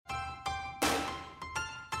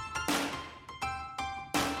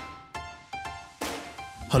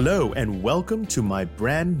Hello and welcome to my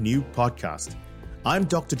brand new podcast. I'm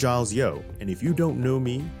Dr. Giles Yeo, and if you don't know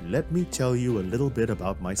me, let me tell you a little bit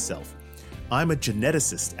about myself. I'm a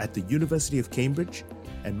geneticist at the University of Cambridge,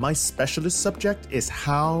 and my specialist subject is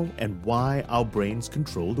how and why our brains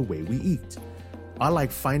control the way we eat. I like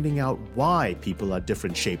finding out why people are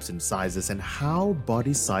different shapes and sizes and how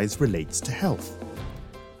body size relates to health.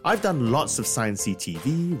 I've done lots of sciencey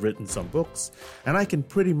TV, written some books, and I can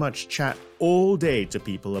pretty much chat all day to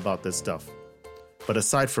people about this stuff. But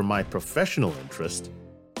aside from my professional interest,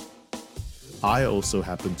 I also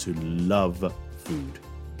happen to love food.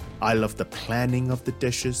 I love the planning of the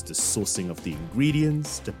dishes, the sourcing of the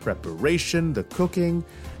ingredients, the preparation, the cooking,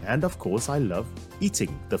 and of course I love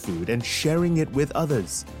eating the food and sharing it with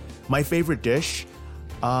others. My favorite dish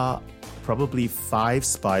are probably 5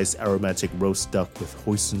 Spice aromatic roast duck with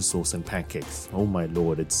hoisin sauce and pancakes. Oh my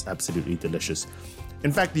lord, it's absolutely delicious.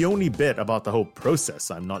 In fact, the only bit about the whole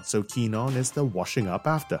process I'm not so keen on is the washing up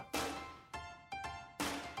after.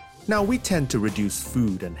 Now, we tend to reduce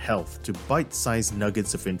food and health to bite-sized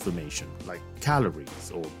nuggets of information like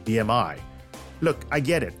calories or BMI. Look, I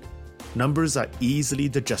get it. Numbers are easily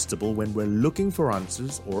digestible when we're looking for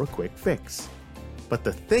answers or a quick fix. But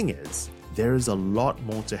the thing is, there is a lot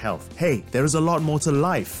more to health. Hey, there is a lot more to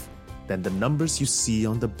life than the numbers you see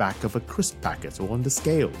on the back of a crisp packet or on the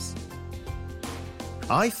scales.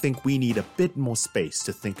 I think we need a bit more space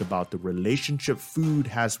to think about the relationship food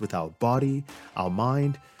has with our body, our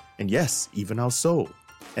mind, and yes, even our soul.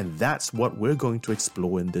 And that's what we're going to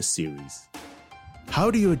explore in this series. How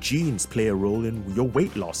do your genes play a role in your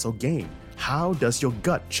weight loss or gain? How does your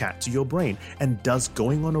gut chat to your brain? And does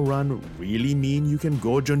going on a run really mean you can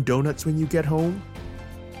gorge on donuts when you get home?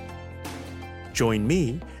 Join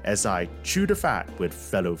me as I chew the fat with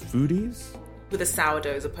fellow foodies. With a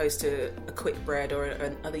sourdough as opposed to a quick bread or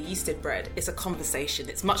another yeasted bread, it's a conversation.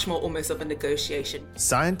 It's much more almost of a negotiation.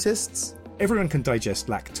 Scientists. Everyone can digest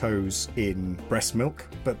lactose in breast milk,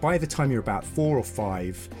 but by the time you're about 4 or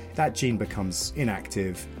 5, that gene becomes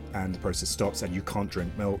inactive and the process stops and you can't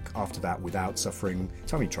drink milk after that without suffering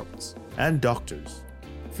tummy troubles. And doctors.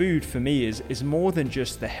 Food for me is more than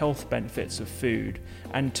just the health benefits of food,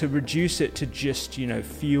 and to reduce it to just,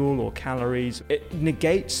 fuel or calories, it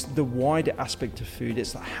negates the wider aspect of food.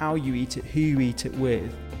 It's like how you eat it, who you eat it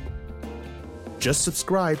with. Just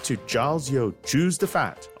subscribe to Giles Yeo Chews the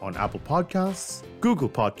Fat on Apple Podcasts, Google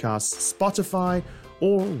Podcasts, Spotify,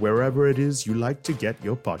 or wherever it is you like to get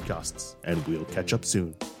your podcasts. And we'll catch up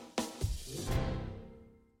soon.